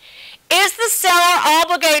seller. Is the seller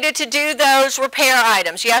obligated to do those repair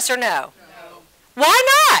items, yes or no? No. Why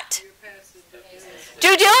not?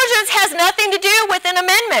 Due diligence has nothing to do with an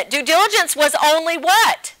amendment. Due diligence was only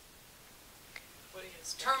what?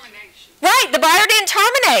 Termination. Right, the buyer didn't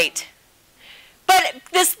terminate. But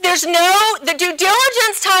the due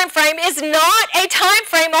diligence time frame is not a time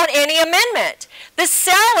frame on any amendment. The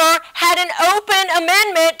seller had an open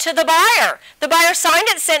amendment to the buyer. The buyer signed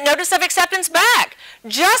it, sent notice of acceptance back.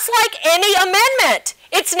 Just like any amendment,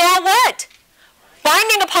 it's now what?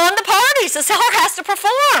 Binding upon the parties. The seller has to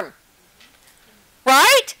perform.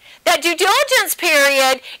 Right? That due diligence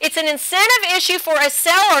period, it's an incentive issue for a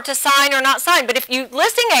seller to sign or not sign. But if you,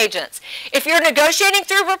 listing agents, if you're negotiating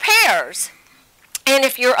through repairs, and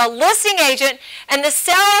if you're a listing agent and the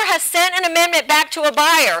seller has sent an amendment back to a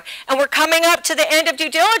buyer and we're coming up to the end of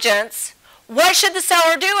due diligence, what should the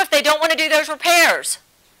seller do if they don't want to do those repairs?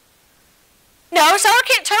 No, seller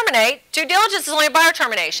can't terminate. Due diligence is only a buyer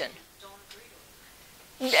termination.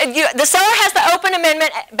 The seller has the open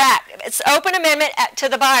amendment back. It's open amendment to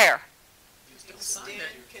the buyer.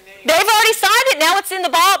 They've already signed it. Now it's in the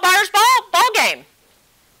buyer's ball game.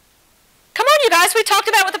 Come on, you guys. We talked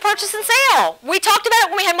about it with the purchase and sale. We talked about it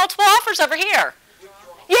when we had multiple offers over here.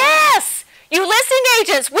 Yes. You listing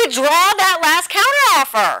agents, withdraw that last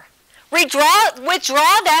counteroffer.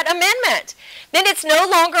 Withdraw that amendment. Then it's no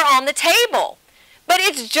longer on the table. But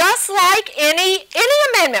it's just like any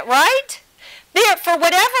amendment, right? There, for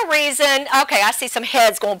whatever reason, okay, I see some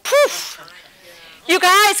heads going poof. You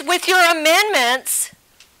guys, with your amendments,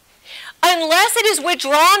 unless it is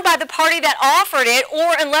withdrawn by the party that offered it,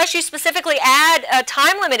 or unless you specifically add a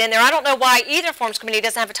time limit in there, I don't know why either forms committee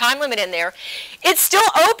doesn't have a time limit in there, it's still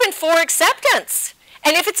open for acceptance.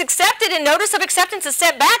 And if it's accepted and notice of acceptance is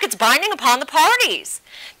sent back, it's binding upon the parties.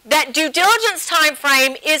 That due diligence time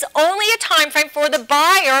frame is only a time frame for the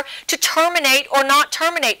buyer to terminate or not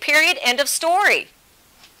terminate, period, end of story.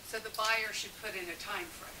 So the buyer should put in a time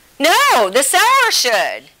frame? No, the seller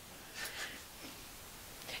should.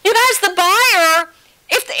 You guys, the buyer,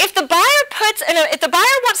 if the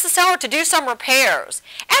buyer wants the seller to do some repairs,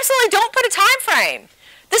 absolutely don't put a time frame.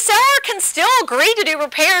 The seller can still agree to do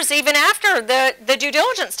repairs even after the due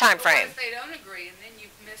diligence time frame. What if they don't agree and then you've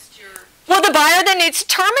missed your... Well, the buyer then needs to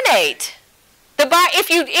terminate.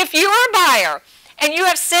 If you're a buyer and you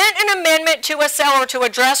have sent an amendment to a seller to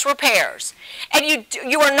address repairs and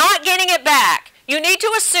you are not getting it back, you need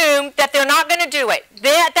to assume that they're not going to do it.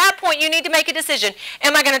 Then at that point, you need to make a decision.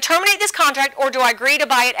 Am I going to terminate this contract or do I agree to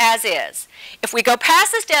buy it as is? If we go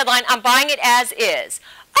past this deadline, I'm buying it as is.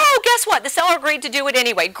 Oh, guess what? The seller agreed to do it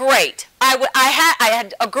anyway. Great. I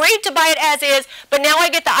had agreed to buy it as is, but now I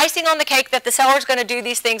get the icing on the cake that the seller is going to do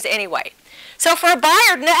these things anyway. So for a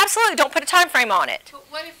buyer, no, absolutely don't put a time frame on it. But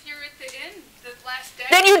what if you're at the end, the last day?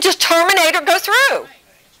 Then you just terminate or go through.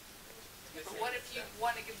 But what if you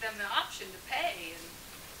want to give them the option to pay?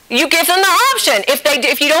 You give them the option.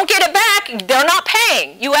 If you don't get it back, they're not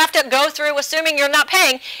paying. You have to go through assuming you're not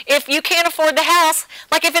paying. If you can't afford the house,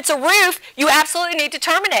 like if it's a roof, you absolutely need to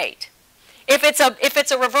terminate. If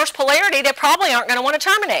it's a reverse polarity, they probably aren't going to want to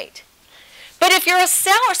terminate. But if you're a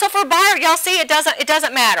seller, so for a buyer, y'all see it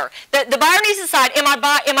doesn't matter. The buyer needs to decide, am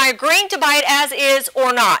I agreeing to buy it as is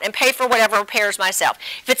or not and pay for whatever repairs myself.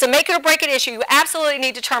 If it's a make it or break it issue, you absolutely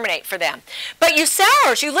need to terminate for them. But you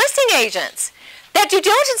sellers, you listing agents, that due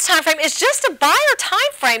diligence time frame is just a buyer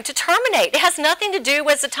time frame to terminate. It has nothing to do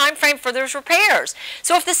with the time frame for those repairs.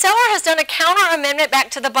 So if the seller has done a counter amendment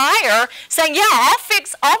back to the buyer saying, yeah,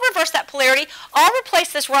 I'll reverse that polarity, I'll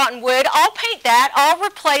replace this rotten wood, I'll paint that, I'll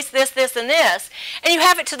replace this, this, and this, and you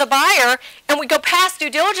have it to the buyer, and we go past due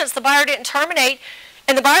diligence, the buyer didn't terminate,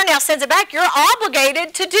 and the buyer now sends it back, you're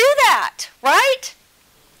obligated to do that, right?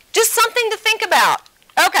 Just something to think about.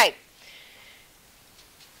 Okay.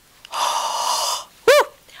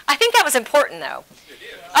 I think that was important, though.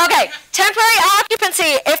 Okay, temporary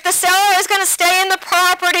occupancy. If the seller is going to stay in the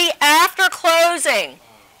property after closing.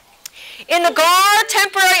 In the GAR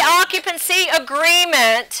temporary occupancy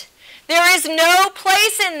agreement, there is no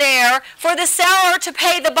place in there for the seller to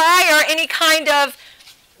pay the buyer any kind of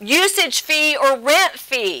usage fee or rent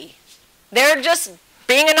fee. They're just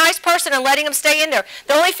being a nice person and letting them stay in there.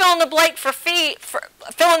 The only fill in the blank for a fee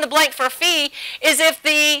is if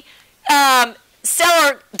the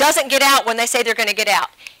seller doesn't get out when they say they're going to get out.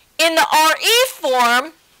 In the RE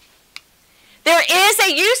form, there is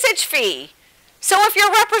a usage fee. So if you're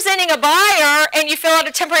representing a buyer and you fill out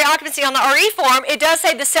a temporary occupancy on the RE form, it does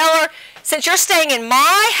say the seller, since you're staying in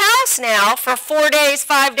my house now for 4 days,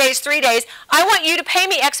 5 days, 3 days, I want you to pay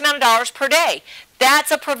me X amount of dollars per day. That's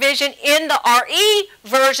a provision in the RE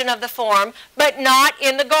version of the form, but not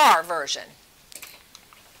in the GAR version.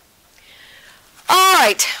 All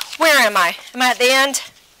right, where am I? Am I at the end?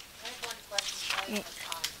 I have one question.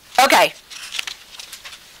 Okay.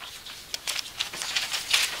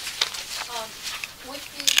 With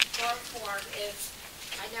the GAR form, if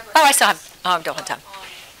I never... Oh, I still have, don't have time.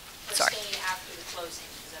 For Sorry. staying after the closing,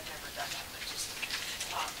 because I've never done that, but just,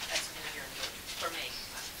 that's new here for me.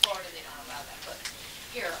 Florida, they don't allow that, but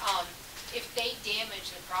here, if they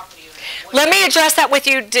damage the property... Let me address that with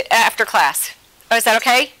you after class. Oh, is that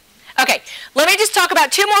okay? Okay, let me just talk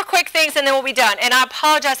about 2 more quick things and then we'll be done. And I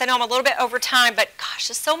apologize, I know I'm a little bit over time, but gosh,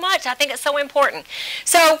 there's so much. I think it's so important.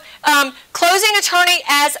 So, closing attorney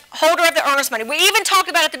as holder of the earnest money. We even talked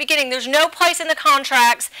about at the beginning, there's no place in the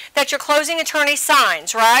contracts that your closing attorney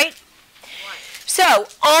signs, right? So,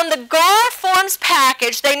 on the GAR forms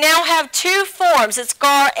package, they now have 2 forms. It's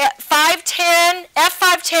GAR 510,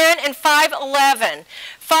 F510, and 511.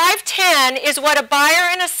 510 is what a buyer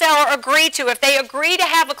and a seller agree to. If they agree to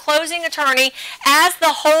have a closing attorney as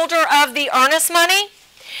the holder of the earnest money,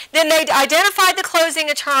 then they identify the closing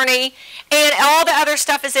attorney and all the other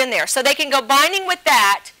stuff is in there. So they can go binding with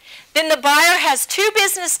that. Then the buyer has 2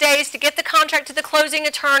 business days to get the contract to the closing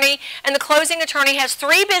attorney, and the closing attorney has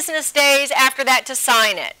 3 business days after that to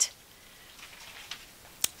sign it.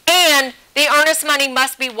 And the earnest money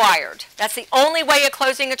must be wired. That's the only way a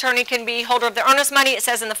closing attorney can be holder of the earnest money. It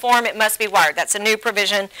says in the form it must be wired. That's a new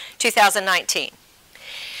provision, 2019.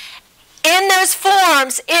 In those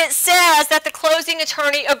forms, it says that the closing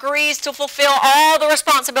attorney agrees to fulfill all the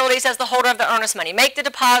responsibilities as the holder of the earnest money. Make the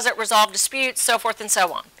deposit, resolve disputes, so forth and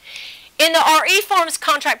so on. In the RE forms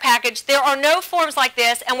contract package, there are no forms like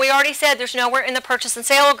this, and we already said there's nowhere in the purchase and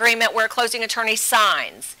sale agreement where a closing attorney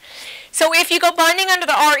signs. So if you go binding under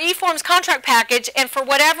the RE forms contract package, and for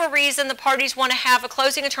whatever reason the parties want to have a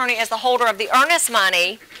closing attorney as the holder of the earnest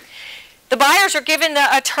money, the buyers are giving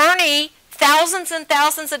the attorney thousands and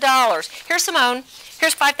thousands of dollars. Here's Simone.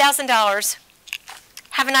 Here's $5,000.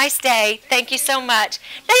 Have a nice day. Thank you so much.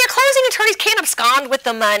 Now, your closing attorneys can't abscond with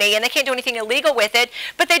the money, and they can't do anything illegal with it,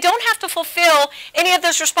 but they don't have to fulfill any of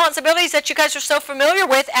those responsibilities that you guys are so familiar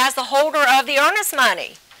with as the holder of the earnest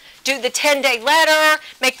money. Do the 10-day letter,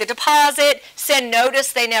 make the deposit, send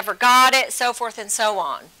notice they never got it, so forth and so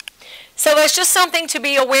on. So it's just something to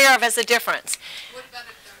be aware of as a difference. What about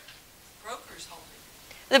if the broker's holding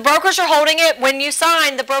it? The brokers are holding it. When you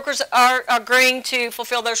sign, the brokers are agreeing to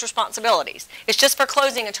fulfill those responsibilities. It's just for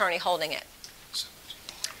closing attorney holding it.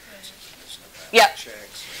 Yep.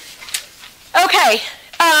 Okay.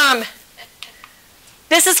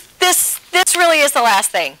 This really is the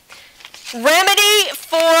last thing. Remedy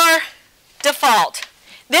for default.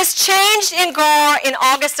 This changed in GAR in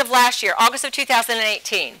August of last year, August of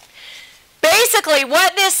 2018. Basically,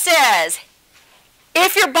 what this says,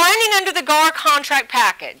 if you're binding under the GAR contract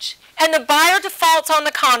package and the buyer defaults on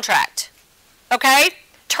the contract, okay,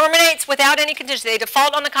 terminates without any contingency, they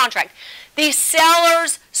default on the contract, the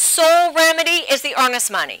seller's sole remedy is the earnest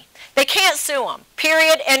money. They can't sue them,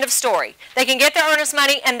 period, end of story. They can get their earnest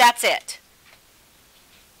money and that's it.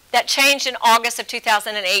 That changed in August of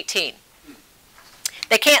 2018.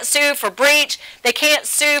 They can't sue for breach. They can't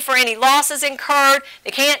sue for any losses incurred.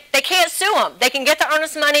 They can't sue them. They can get the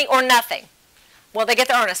earnest money or nothing. Well, they get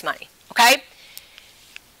the earnest money, okay?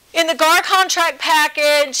 In the GAR contract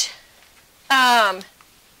package,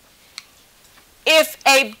 if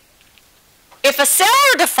a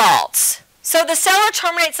seller defaults, so the seller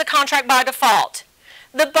terminates the contract by default,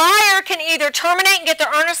 the buyer can either terminate and get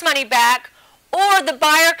their earnest money back, or the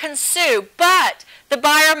buyer can sue, but the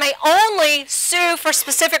buyer may only sue for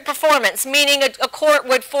specific performance, meaning a court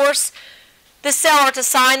would force the seller to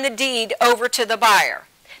sign the deed over to the buyer.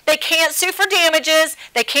 They can't sue for damages,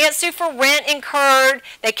 they can't sue for rent incurred,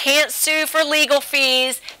 they can't sue for legal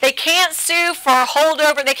fees, they can't sue for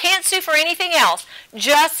holdover, they can't sue for anything else,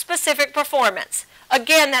 just specific performance.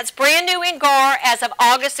 Again, that's brand new in GAR as of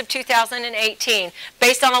August of 2018,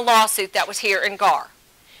 based on a lawsuit that was here in GAR.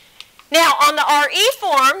 Now, on the RE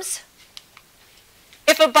forms,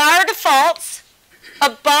 if a buyer defaults, a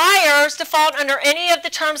buyer's default under any of the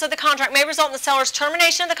terms of the contract may result in the seller's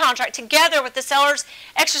termination of the contract together with the seller's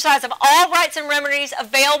exercise of all rights and remedies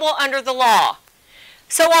available under the law.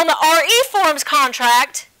 So on the RE forms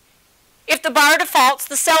contract, if the buyer defaults,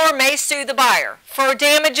 the seller may sue the buyer for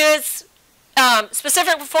damages,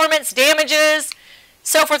 specific performance, damages,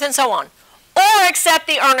 so forth and so on, or accept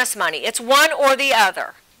the earnest money. It's one or the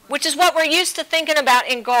other, which is what we're used to thinking about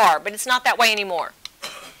in GAR, but it's not that way anymore.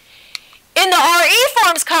 In the RE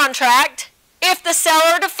forms contract, if the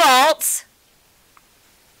seller defaults,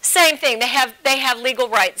 same thing. They have legal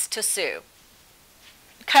rights to sue.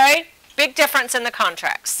 Okay? Big difference in the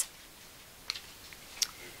contracts.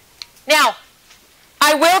 Now,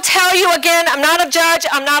 I will tell you again, I'm not a judge,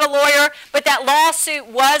 I'm not a lawyer, but that lawsuit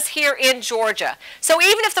was here in Georgia. So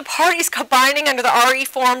even if the party's combining under the RE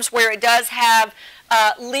forms where it does have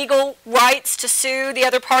legal rights to sue the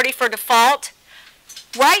other party for default,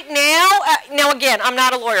 right now again, I'm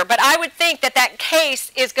not a lawyer, but I would think that that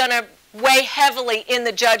case is going to weigh heavily in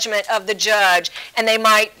the judgment of the judge, and they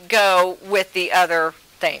might go with the other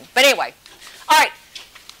thing. But anyway, all right.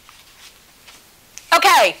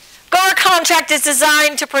 Okay, GAR contract is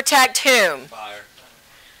designed to protect whom? Buyer.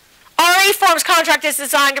 RE forms contract is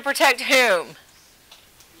designed to protect whom?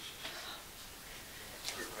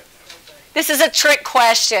 This is a trick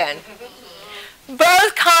question.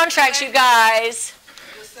 Both contracts, you guys.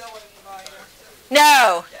 The seller and the buyer,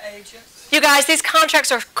 No. the agent. You guys, these contracts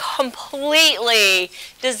are completely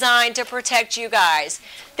designed to protect you guys.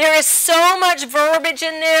 There is so much verbiage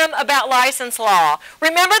in them about license law.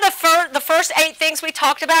 Remember the first 8 things we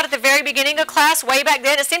talked about at the very beginning of class, way back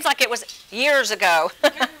then? It seems like it was years ago.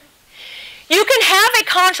 You can have a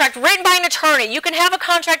contract written by an attorney. You can have a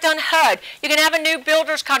contract on HUD. You can have a new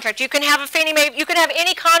builder's contract. You can have a Fannie Mae. You can have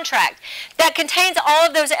any contract that contains all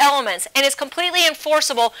of those elements and is completely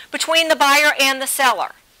enforceable between the buyer and the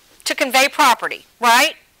seller to convey property,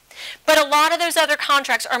 right? But a lot of those other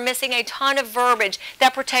contracts are missing a ton of verbiage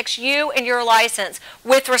that protects you and your license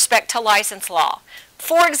with respect to license law.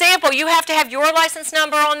 For example, you have to have your license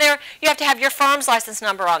number on there. You have to have your firm's license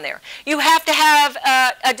number on there. You have to have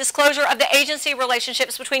a disclosure of the agency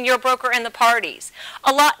relationships between your broker and the parties.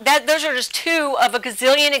 Those are just 2 of a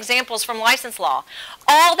gazillion examples from license law.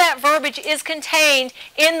 All that verbiage is contained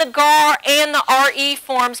in the GAR and the RE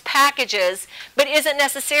forms packages, but isn't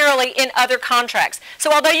necessarily in other contracts.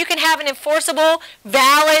 So although you can have an enforceable,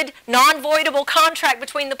 valid, non-voidable contract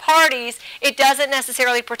between the parties, it doesn't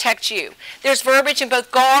necessarily protect you. There's verbiage in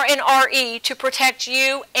both GAR and RE to protect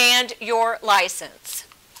you and your license.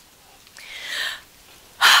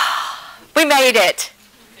 We made it.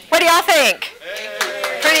 What do y'all think?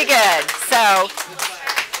 Pretty good. So,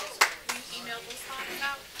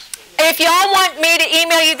 if y'all want me to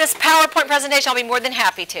email you this PowerPoint presentation, I'll be more than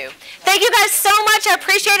happy to. Thank you guys so much. I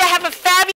appreciate it. Have a fabulous